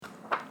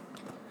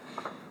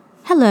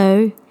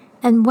Hello,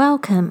 and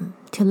welcome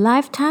to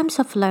Lifetimes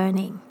of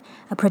Learning,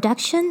 a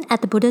production at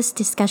the Buddhist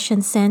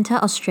Discussion Centre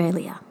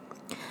Australia.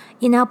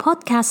 In our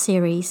podcast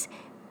series,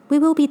 we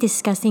will be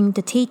discussing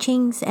the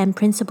teachings and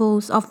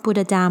principles of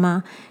Buddha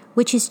Dharma,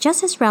 which is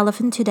just as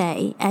relevant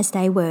today as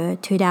they were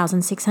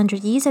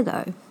 2,600 years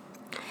ago.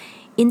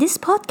 In this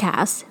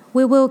podcast,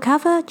 we will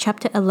cover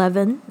Chapter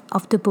 11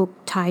 of the book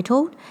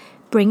titled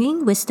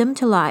Bringing Wisdom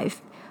to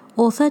Life,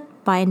 authored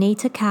by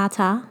Anita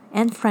Carter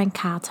and Frank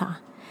Carter,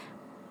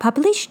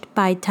 published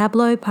by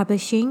Tableau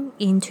Publishing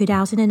in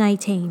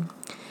 2018.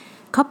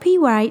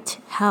 Copyright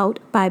held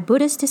by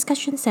Buddhist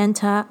Discussion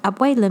Centre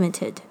Upwey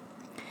Limited.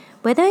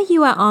 Whether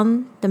you are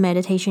on the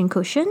meditation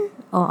cushion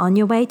or on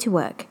your way to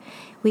work,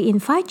 we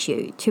invite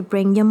you to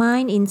bring your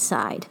mind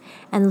inside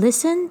and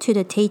listen to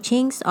the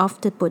teachings of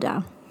the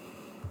Buddha.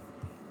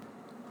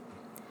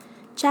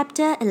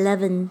 Chapter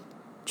 11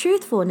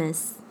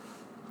 Truthfulness.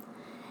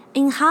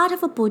 In Heart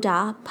of a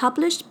Buddha,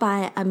 published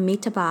by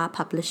Amitabha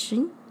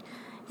Publishing,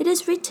 it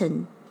is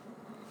written,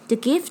 "The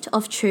gift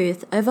of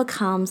truth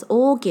overcomes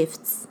all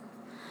gifts.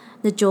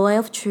 The joy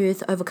of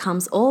truth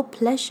overcomes all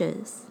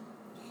pleasures.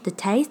 The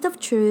taste of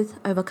truth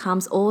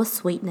overcomes all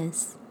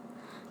sweetness.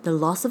 The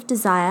loss of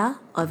desire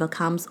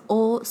overcomes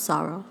all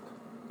sorrow."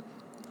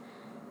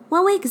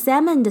 When we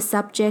examine the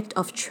subject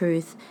of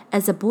truth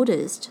as a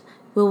Buddhist,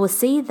 we will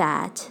see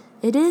that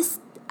it is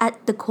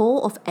at the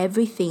core of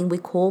everything we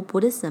call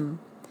Buddhism,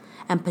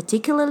 and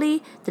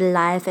particularly the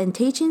life and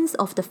teachings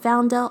of the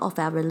founder of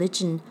our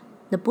religion,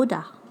 the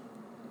Buddha.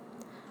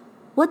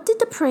 What did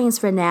the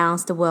prince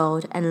renounce the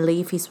world and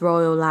leave his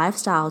royal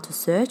lifestyle to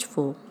search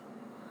for?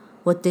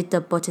 What did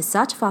the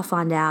Bodhisattva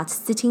find out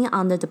sitting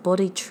under the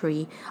Bodhi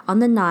tree on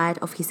the night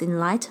of his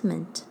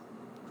enlightenment?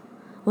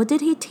 What did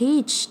he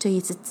teach to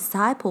his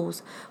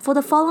disciples for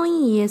the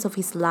following years of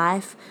his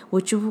life,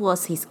 which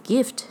was his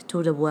gift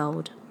to the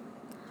world?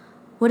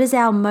 What is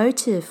our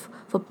motive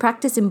for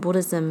practicing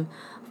Buddhism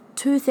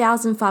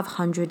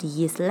 2,500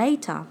 years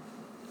later?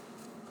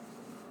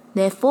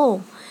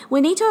 Therefore,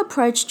 we need to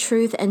approach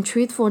truth and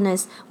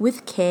truthfulness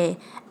with care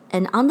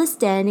and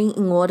understanding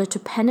in order to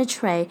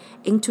penetrate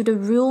into the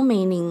real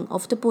meaning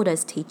of the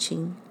Buddha's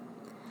teaching.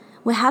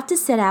 We have to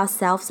set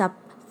ourselves up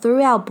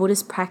through our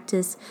Buddhist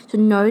practice to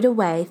know the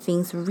way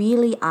things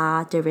really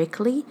are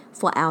directly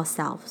for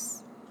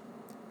ourselves.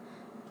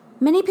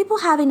 Many people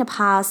have in the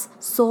past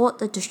sought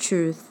the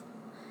truth.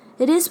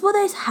 It is what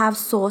they have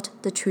sought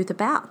the truth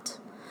about,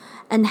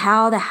 and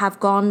how they have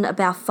gone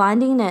about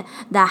finding it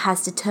that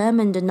has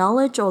determined the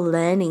knowledge or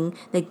learning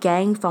they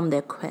gain from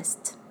their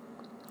quest.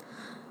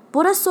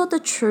 Buddha sought the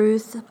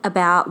truth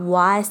about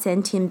why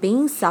sentient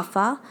beings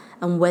suffer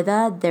and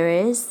whether there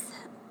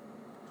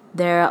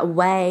a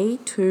way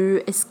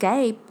to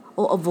escape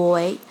or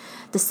avoid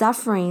the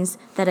sufferings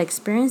that are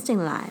experienced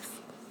in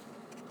life.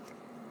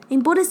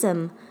 In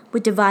Buddhism, we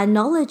divide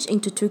knowledge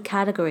into two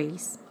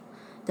categories.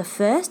 The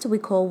first we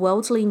call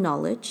worldly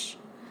knowledge,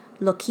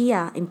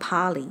 lokiya in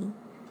Pali,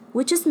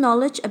 which is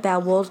knowledge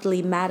about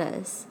worldly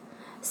matters,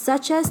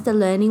 such as the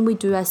learning we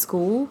do at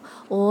school,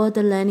 or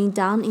the learning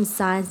done in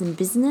science and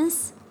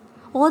business,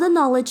 or the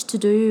knowledge to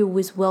do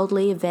with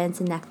worldly events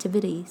and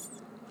activities.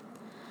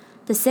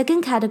 The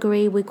second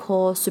category we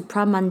call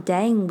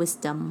supramundane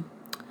wisdom,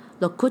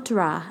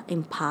 lokuttara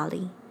in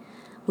Pali,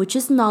 which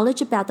is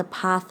knowledge about the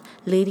path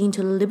leading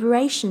to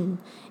liberation,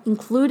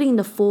 including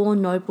the Four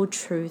Noble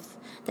Truths,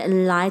 the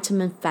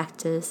enlightenment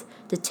factors,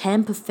 the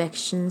 10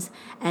 perfections,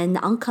 and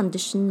the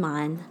unconditioned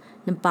mind,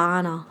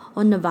 nibbana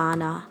or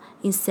nirvana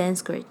in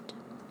Sanskrit.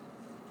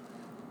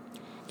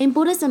 In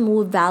Buddhism,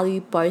 we value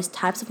both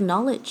types of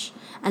knowledge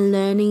and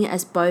learning,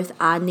 as both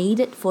are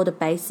needed for the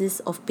basis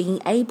of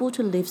being able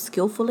to live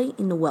skillfully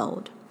in the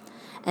world,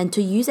 and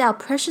to use our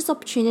precious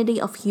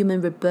opportunity of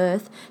human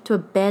rebirth to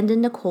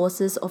abandon the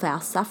causes of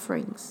our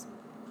sufferings.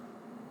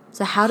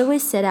 So how do we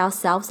set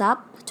ourselves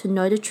up to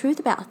know the truth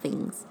about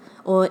things?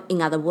 Or,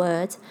 in other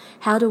words,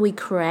 how do we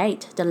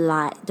create the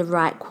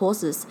right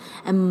causes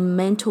and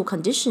mental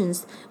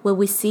conditions where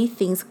we see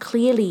things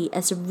clearly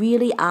as they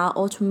really are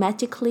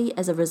automatically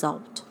as a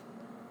result?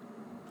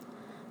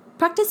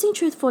 Practicing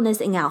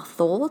truthfulness in our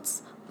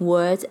thoughts,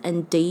 words,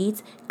 and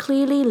deeds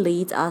clearly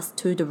leads us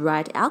to the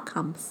right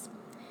outcomes.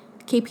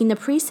 Keeping the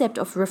precept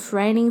of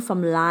refraining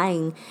from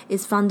lying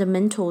is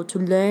fundamental to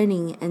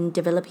learning and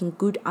developing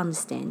good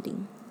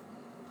understanding.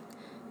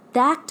 The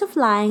act of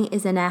lying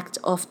is an act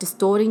of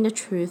distorting the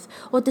truth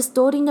or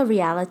distorting the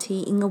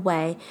reality in a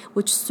way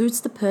which suits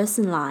the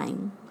person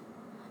lying.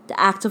 The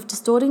act of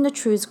distorting the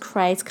truth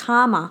creates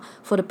karma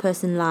for the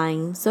person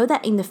lying, so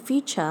that in the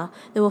future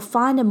they will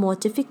find it more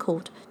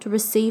difficult to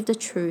receive the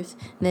truth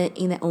than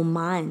in their own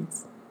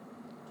minds.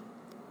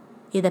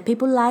 Either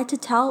people lie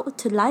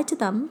to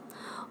them,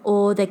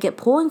 or they get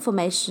poor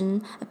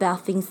information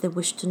about things they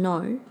wish to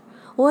know,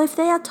 or if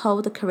they are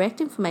told the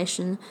correct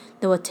information,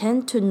 they will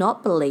tend to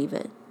not believe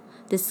it,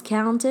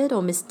 discount it,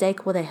 or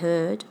mistake what they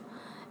heard.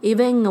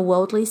 Even in a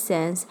worldly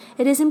sense,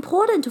 it is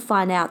important to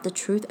find out the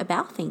truth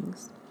about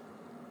things.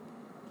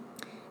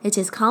 It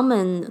is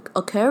common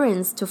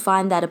occurrence to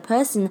find that a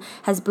person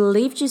has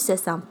believed you said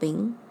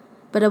something,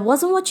 but it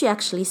wasn't what you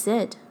actually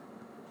said.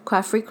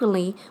 Quite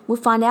frequently, we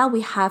find out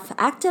we have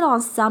acted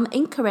on some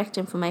incorrect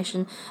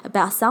information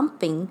about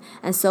something,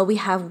 and so we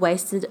have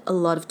wasted a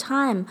lot of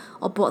time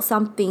or bought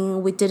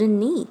something we didn't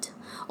need,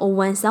 or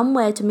went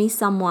somewhere to meet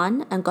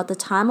someone and got the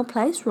time or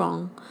place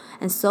wrong,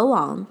 and so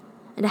on.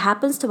 It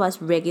happens to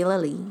us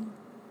regularly.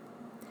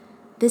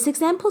 These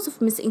examples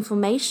of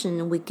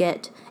misinformation we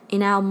get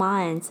in our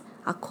minds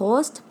are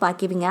caused by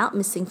giving out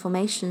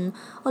misinformation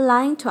or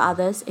lying to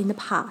others in the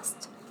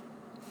past.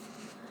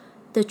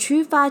 The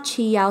Truva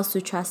Chi Yao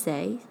Sutra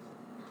says,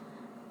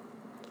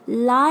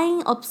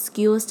 lying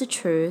obscures the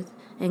truth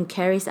and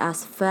carries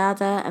us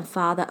further and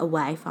farther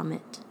away from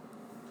it.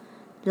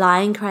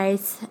 Lying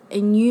creates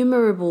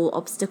innumerable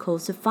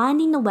obstacles to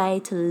finding the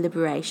way to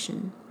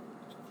liberation.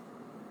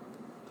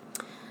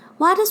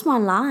 Why does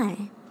one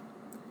lie?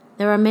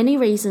 There are many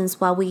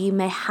reasons why we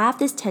may have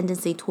this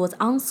tendency towards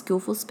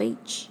unskillful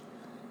speech.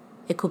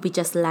 It could be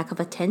just lack of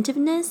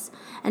attentiveness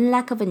and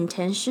lack of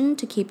intention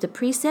to keep the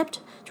precept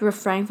to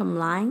refrain from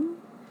lying.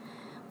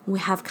 We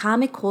have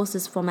karmic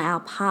causes from our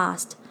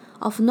past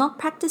of not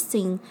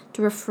practicing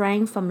to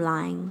refrain from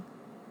lying,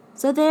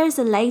 so there is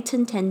a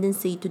latent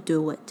tendency to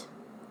do it.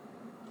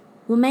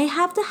 We may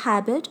have the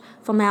habit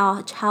from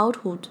our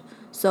childhood,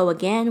 so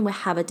again we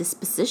have a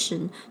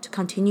disposition to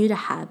continue the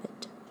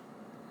habit.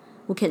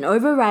 We can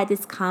override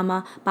this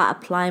karma by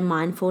applying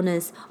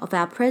mindfulness of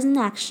our present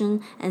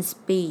action and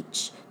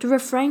speech to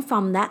refrain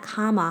from that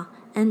karma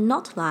and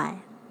not lie.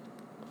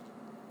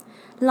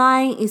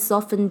 Lying is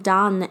often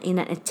done in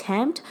an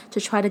attempt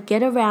to try to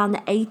get around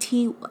the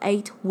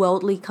 88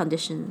 worldly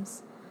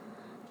conditions.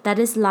 That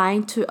is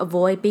lying to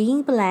avoid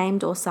being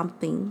blamed or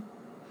something,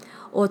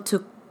 or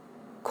to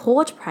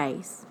court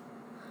praise.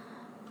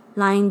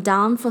 Lying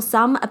down for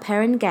some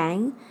apparent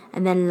gain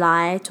and then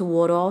lie to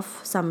ward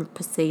off some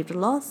perceived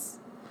loss.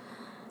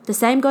 The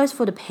same goes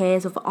for the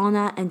pairs of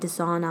honor and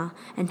dishonor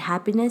and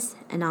happiness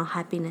and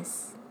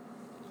unhappiness.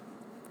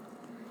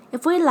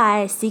 If we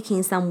lie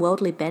seeking some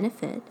worldly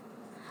benefit,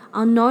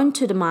 unknown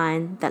to the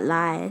mind that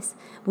lies,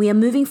 we are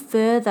moving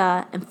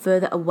further and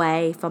further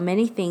away from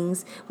many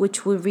things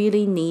which we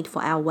really need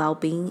for our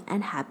well-being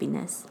and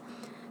happiness,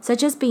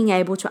 such as being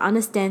able to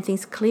understand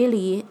things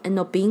clearly and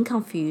not being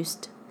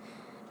confused,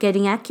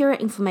 getting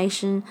accurate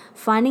information,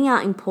 finding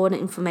out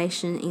important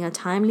information in a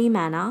timely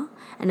manner,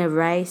 and a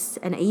race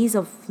and ease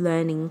of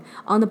learning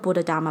on the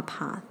Buddha Dharma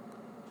path.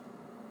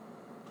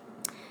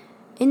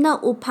 In the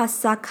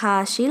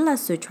Upasaka Shila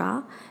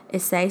Sutra, it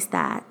says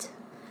that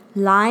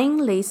lying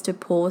leads to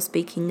poor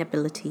speaking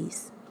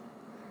abilities.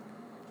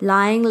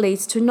 Lying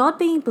leads to not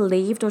being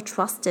believed or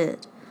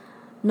trusted,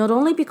 not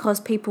only because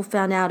people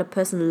found out a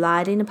person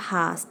lied in the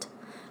past,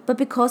 but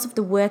because of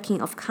the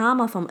working of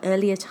karma from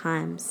earlier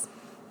times.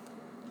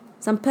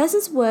 Some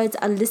person's words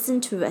are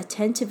listened to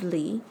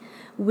attentively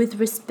with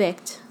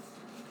respect,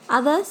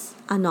 others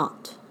are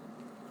not.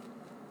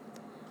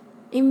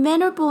 In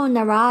Venerable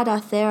Narada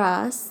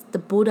Theras, the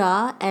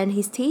Buddha and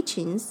his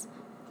teachings,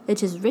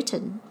 it is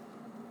written,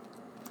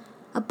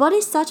 a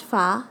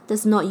bodhisattva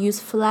does not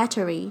use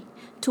flattery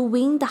to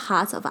win the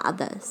hearts of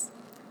others,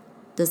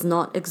 does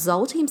not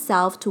exalt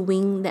himself to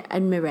win their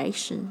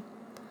admiration,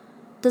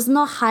 does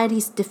not hide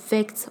his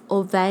defects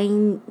or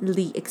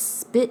vainly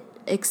exhibit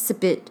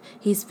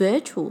his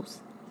virtues.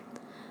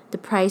 The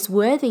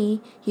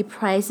praiseworthy he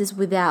praises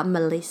without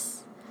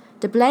malice.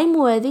 The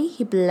blameworthy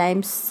he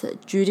blames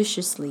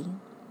judiciously,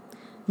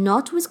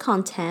 not with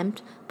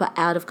contempt, but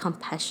out of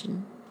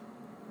compassion.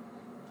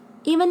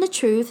 Even the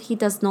truth he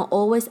does not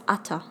always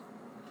utter.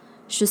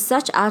 Should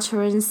such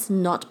utterance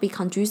not be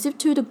conducive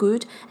to the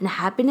good and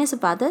happiness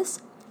of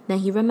others, then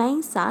he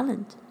remains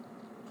silent.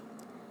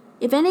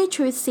 If any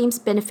truth seems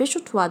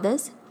beneficial to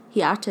others,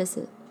 he utters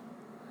it,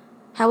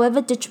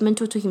 however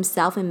detrimental to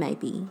himself it may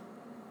be,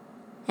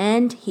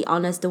 and he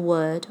honors the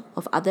word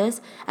of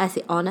others as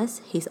he honors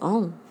his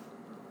own.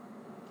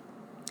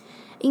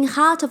 In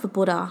Heart of a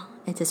Buddha,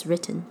 it is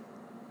written,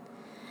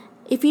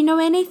 if you know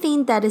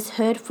anything that is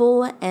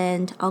hurtful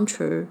and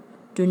untrue,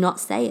 do not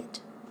say it.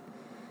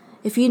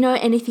 If you know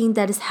anything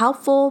that is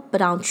helpful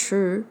but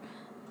untrue,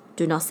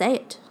 do not say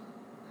it.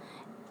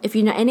 If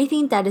you know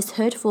anything that is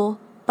hurtful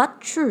but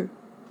true,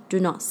 do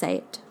not say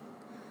it.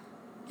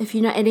 If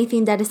you know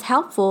anything that is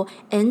helpful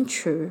and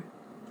true,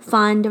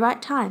 find the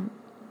right time.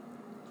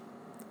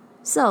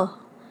 So,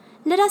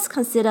 let us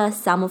consider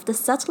some of the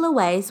subtler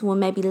ways we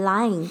may be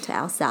lying to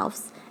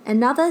ourselves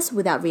and others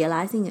without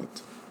realizing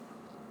it.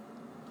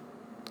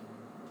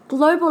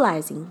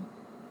 Globalizing.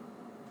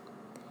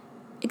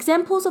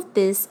 Examples of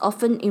this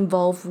often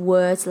involve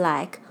words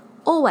like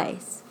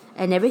always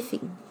and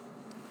everything.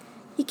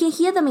 You can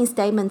hear them in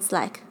statements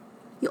like,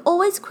 you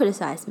always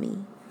criticize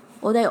me,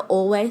 or they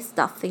always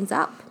stuff things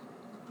up.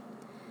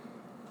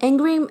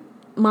 Angry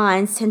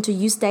minds tend to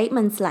use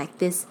statements like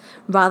this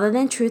rather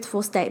than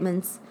truthful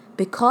statements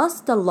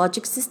because the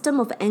logic system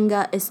of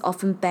anger is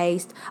often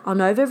based on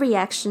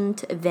overreaction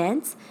to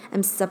events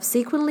and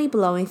subsequently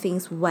blowing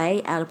things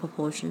way out of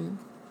proportion.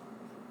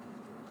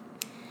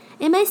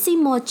 It may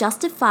seem more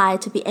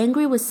justified to be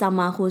angry with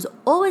someone who is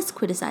always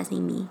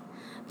criticizing me,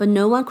 but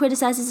no one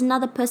criticizes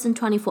another person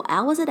 24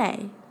 hours a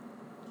day.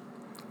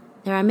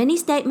 There are many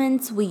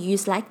statements we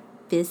use like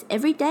this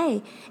every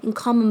day in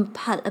common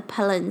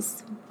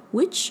parlance,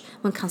 which,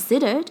 when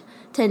considered,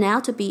 turn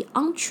out to be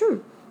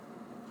untrue.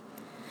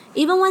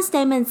 Even when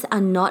statements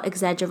are not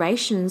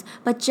exaggerations,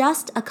 but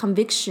just a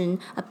conviction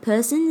a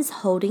person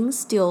is holding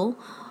still,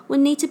 we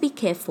need to be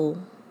careful.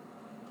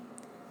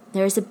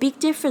 There is a big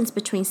difference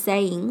between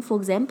saying, for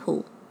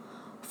example,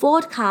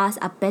 Ford cars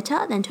are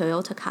better than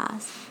Toyota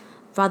cars,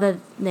 rather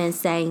than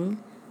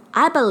saying,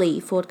 I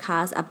believe Ford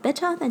cars are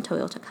better than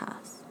Toyota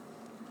cars.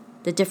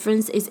 The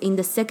difference is in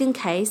the second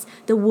case,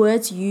 the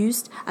words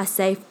used are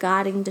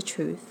safeguarding the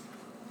truth.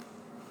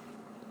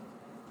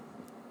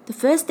 The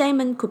first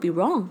statement could be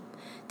wrong,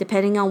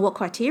 depending on what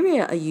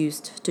criteria are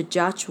used to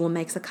judge what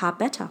makes a car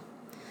better.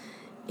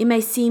 It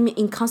may seem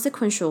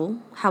inconsequential,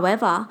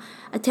 however,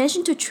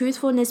 attention to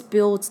truthfulness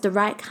builds the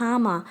right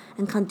karma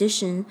and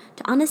condition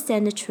to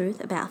understand the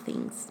truth about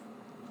things.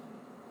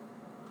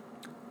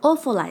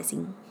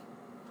 Awfulizing.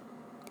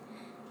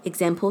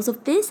 Examples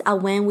of this are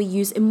when we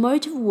use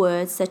emotive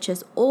words such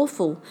as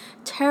awful,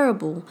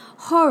 terrible,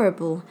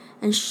 horrible,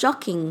 and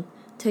shocking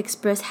to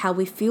express how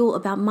we feel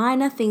about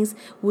minor things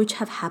which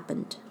have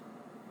happened.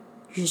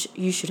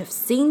 You should have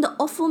seen the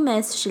awful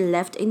mess she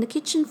left in the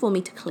kitchen for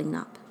me to clean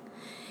up.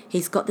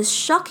 He's got this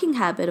shocking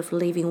habit of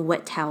leaving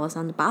wet towels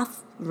on the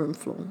bathroom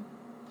floor.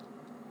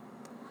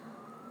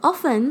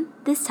 Often,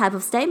 this type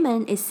of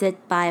statement is said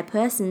by a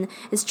person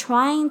is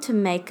trying to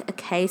make a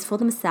case for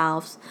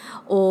themselves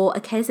or a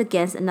case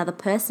against another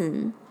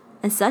person,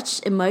 and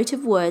such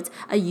emotive words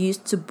are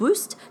used to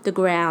boost the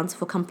grounds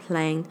for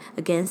complaint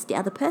against the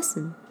other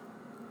person.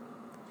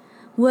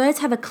 Words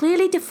have a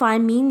clearly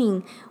defined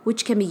meaning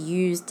which can be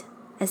used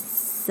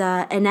as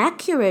an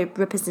accurate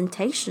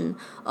representation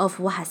of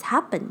what has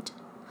happened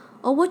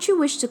or what you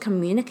wish to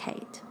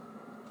communicate.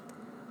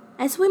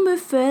 As we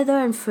move further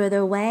and further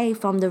away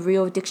from the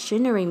real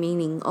dictionary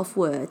meaning of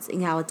words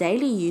in our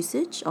daily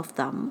usage of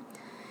them,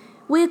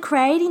 we are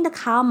creating the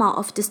karma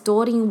of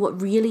distorting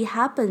what really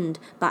happened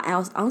by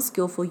our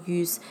unskillful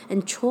use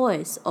and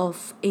choice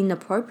of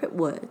inappropriate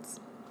words.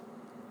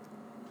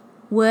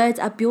 Words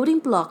are building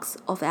blocks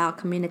of our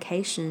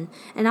communication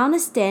and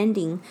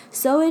understanding,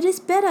 so it is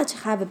better to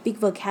have a big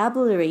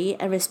vocabulary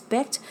and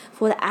respect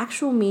for the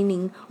actual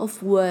meaning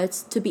of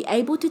words to be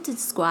able to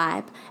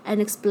describe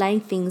and explain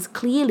things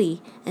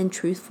clearly and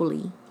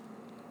truthfully.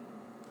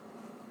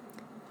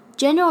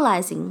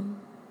 Generalizing.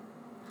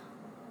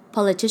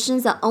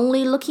 Politicians are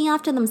only looking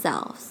after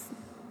themselves.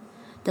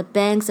 The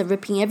banks are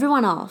ripping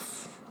everyone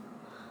off.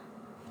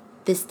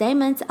 These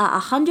statements are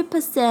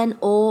 100%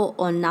 all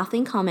or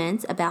nothing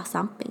comments about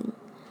something,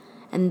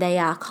 and they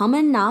are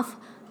common enough,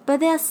 but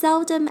they are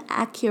seldom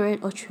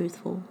accurate or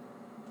truthful.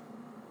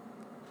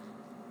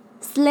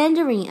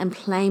 Slandering and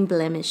plain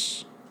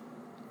blemish.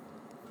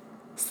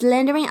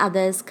 Slandering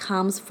others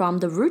comes from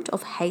the root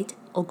of hate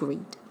or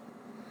greed.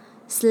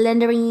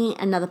 Slandering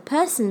another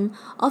person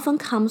often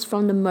comes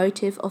from the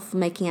motive of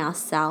making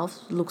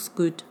ourselves look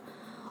good,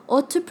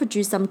 or to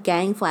produce some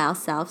gain for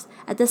ourselves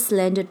at the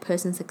slandered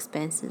person's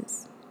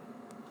expenses.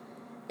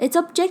 Its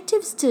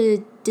objective is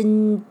to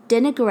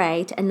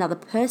denigrate another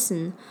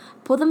person,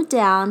 pull them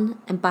down,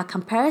 and by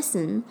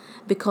comparison,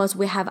 because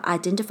we have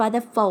identified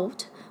their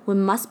fault, we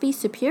must be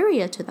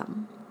superior to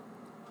them.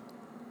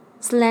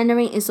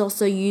 Slandering is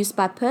also used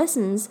by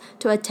persons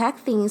to attack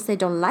things they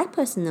don't like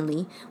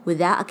personally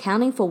without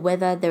accounting for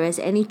whether there is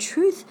any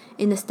truth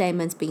in the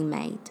statements being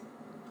made.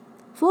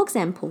 For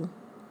example,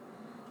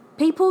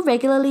 people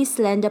regularly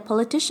slander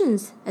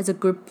politicians as a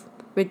group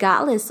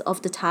regardless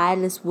of the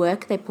tireless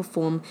work they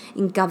perform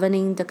in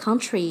governing the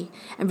country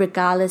and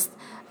regardless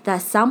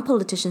that some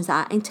politicians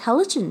are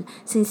intelligent,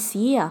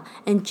 sincere,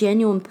 and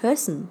genuine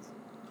persons.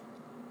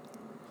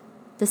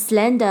 The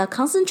slander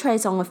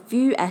concentrates on a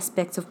few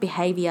aspects of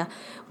behavior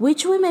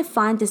which we may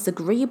find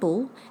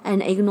disagreeable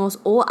and ignores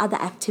all other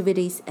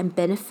activities and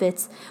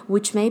benefits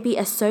which may be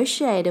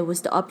associated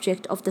with the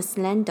object of the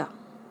slander.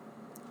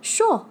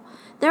 Sure,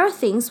 there are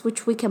things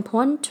which we can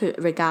point to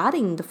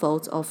regarding the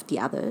faults of the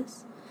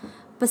others,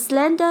 but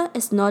slander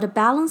is not a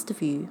balanced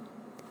view.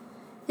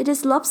 It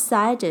is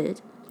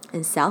lopsided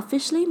and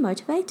selfishly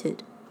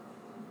motivated.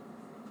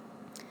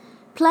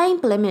 Plain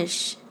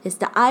blemish is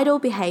the idle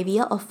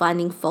behavior of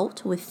finding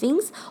fault with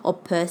things or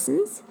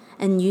persons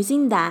and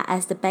using that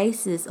as the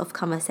basis of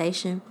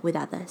conversation with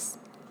others.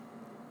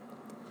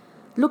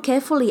 Look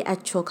carefully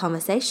at your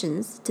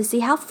conversations to see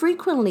how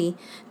frequently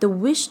the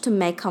wish to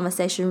make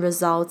conversation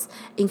results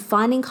in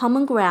finding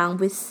common ground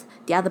with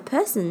the other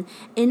person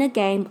in a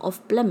game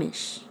of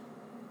blemish.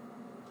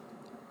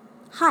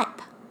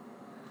 Hype.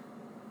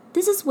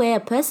 This is where a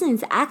person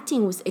is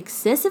acting with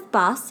excessive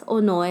buzz or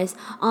noise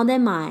on their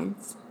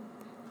minds.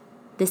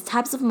 These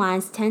types of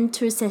minds tend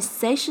to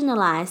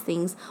sensationalize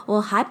things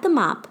or hype them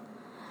up,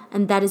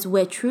 and that is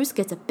where truth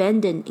gets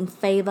abandoned in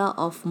favor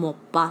of more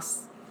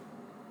buzz.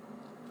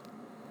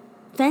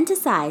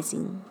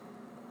 Fantasizing.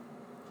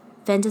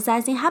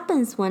 Fantasizing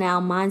happens when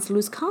our minds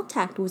lose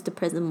contact with the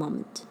present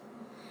moment.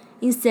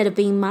 Instead of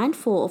being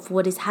mindful of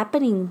what is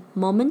happening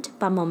moment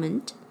by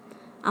moment,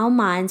 our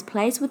minds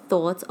plays with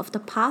thoughts of the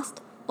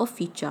past or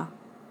future.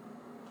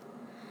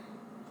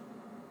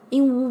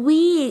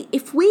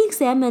 If we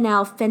examine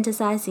our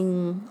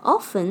fantasizing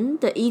often,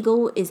 the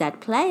ego is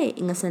at play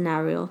in a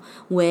scenario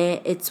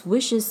where its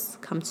wishes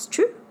comes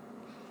true.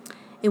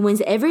 It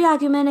wins every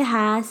argument it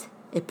has.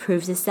 It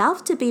proves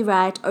itself to be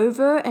right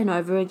over and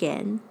over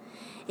again.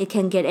 It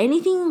can get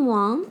anything it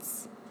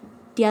wants.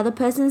 The other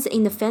persons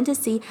in the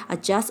fantasy are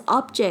just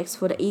objects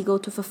for the ego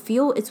to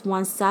fulfill its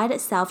one-sided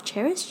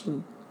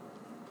self-cherishing.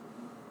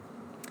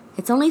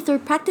 It's only through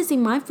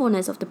practicing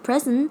mindfulness of the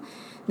present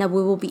that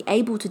we will be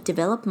able to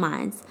develop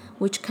minds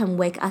which can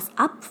wake us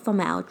up from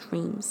our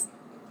dreams.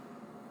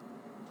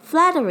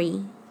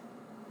 Flattery.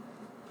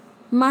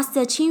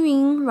 Master Ching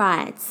Yun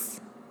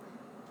writes,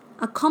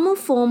 a common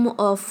form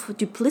of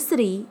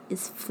duplicity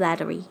is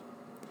flattery.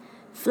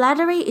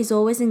 Flattery is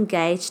always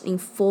engaged in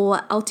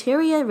 4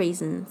 ulterior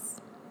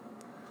reasons.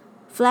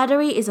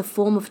 Flattery is a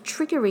form of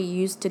trickery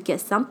used to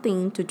get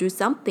something to do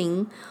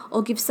something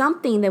or give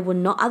something they would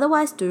not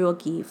otherwise do or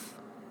give.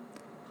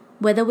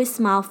 Whether we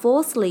smile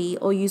falsely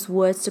or use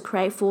words to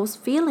create false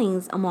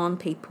feelings among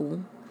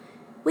people,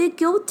 we are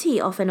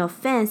guilty of an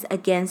offense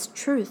against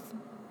truth.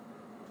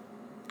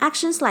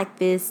 Actions like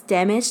this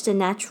damage the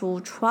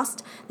natural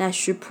trust that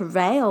should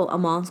prevail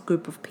amongst a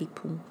group of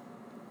people.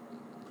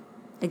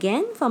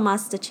 Again, from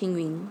Master Ching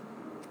Yun.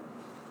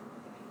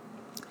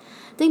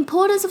 The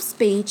importance of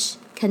speech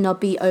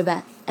cannot be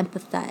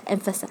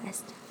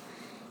overemphasized.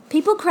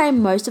 People create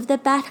most of their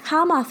bad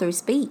karma through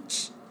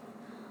speech.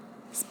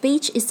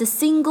 Speech is the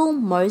single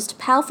most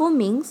powerful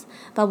means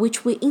by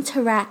which we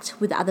interact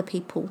with other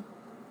people.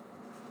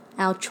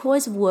 Our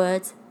choice of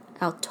words,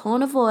 our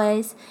tone of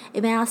voice,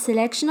 even our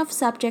selection of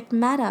subject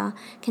matter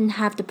can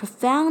have the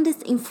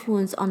profoundest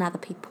influence on other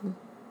people.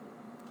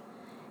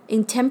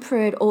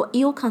 Intemperate or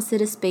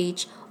ill-considered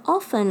speech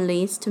often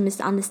leads to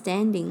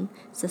misunderstanding,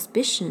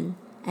 suspicion,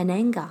 and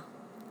anger.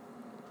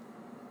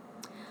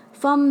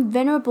 From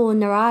Venerable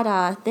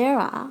Narada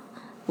Thera,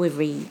 we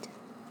read,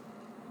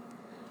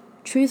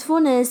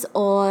 truthfulness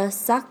or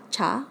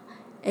satya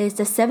is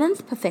the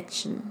 7th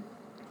perfection.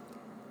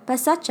 By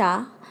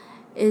satya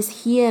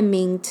is here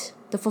meant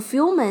the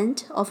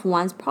fulfillment of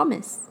one's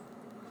promise.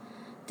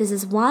 This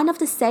is one of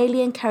the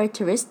salient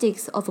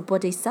characteristics of a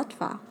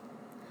bodhisattva,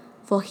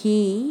 for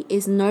he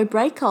is no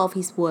breaker of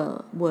his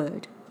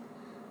word.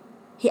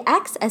 He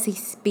acts as he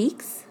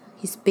speaks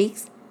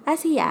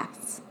as he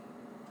acts.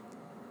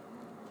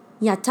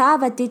 Yata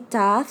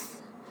vaditat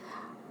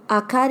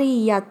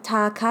akari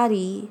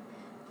yatakari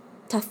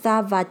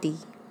tathavadi.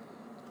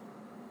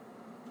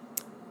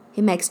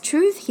 He makes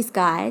truth his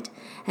guide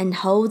and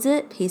holds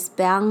it his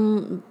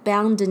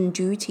bounden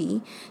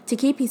duty to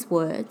keep his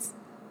words.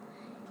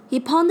 He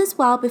ponders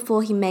well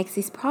before he makes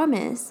his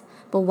promise,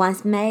 but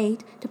once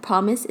made, the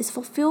promise is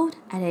fulfilled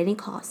at any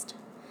cost,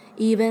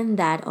 even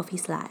that of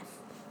his life.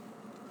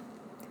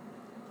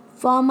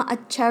 From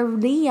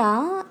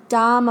Acharya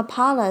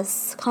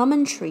Dharmapala's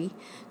commentary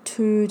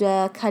to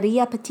the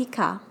Kariya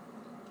Pitaka,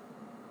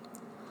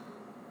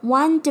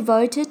 one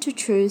devoted to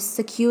truth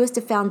secures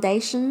the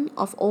foundation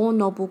of all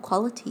noble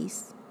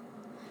qualities.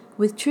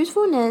 With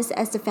truthfulness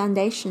as the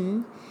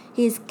foundation,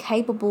 he is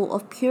capable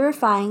of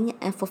purifying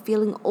and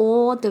fulfilling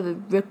all the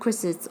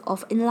requisites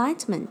of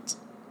enlightenment.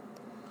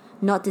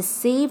 Not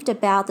deceived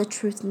about the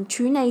true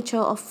nature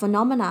of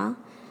phenomena,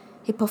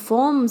 he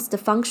performs the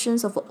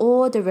functions of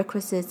all the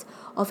requisites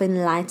of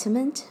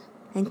enlightenment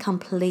and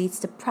completes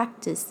the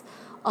practice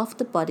of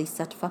the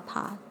Bodhisattva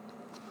path.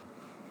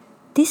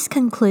 This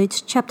concludes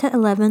Chapter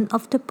 11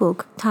 of the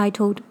book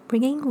titled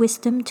Bringing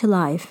Wisdom to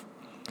Life.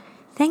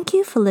 Thank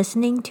you for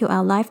listening to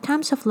our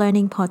Lifetimes of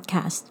Learning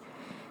podcast.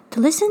 To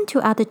listen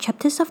to other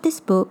chapters of this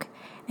book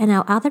and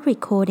our other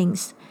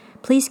recordings,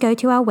 please go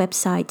to our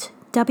website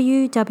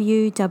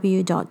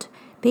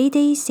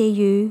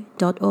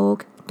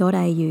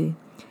www.bdcu.org.au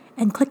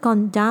and click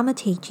on Dharma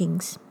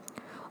Teachings.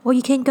 Or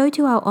you can go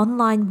to our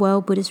online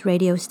World Buddhist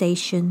Radio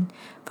station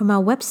from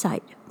our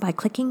website by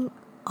clicking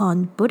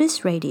on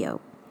Buddhist Radio.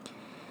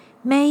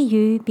 May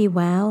you be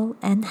well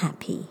and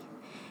happy.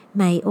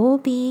 May all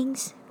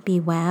beings be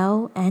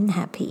well and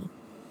happy.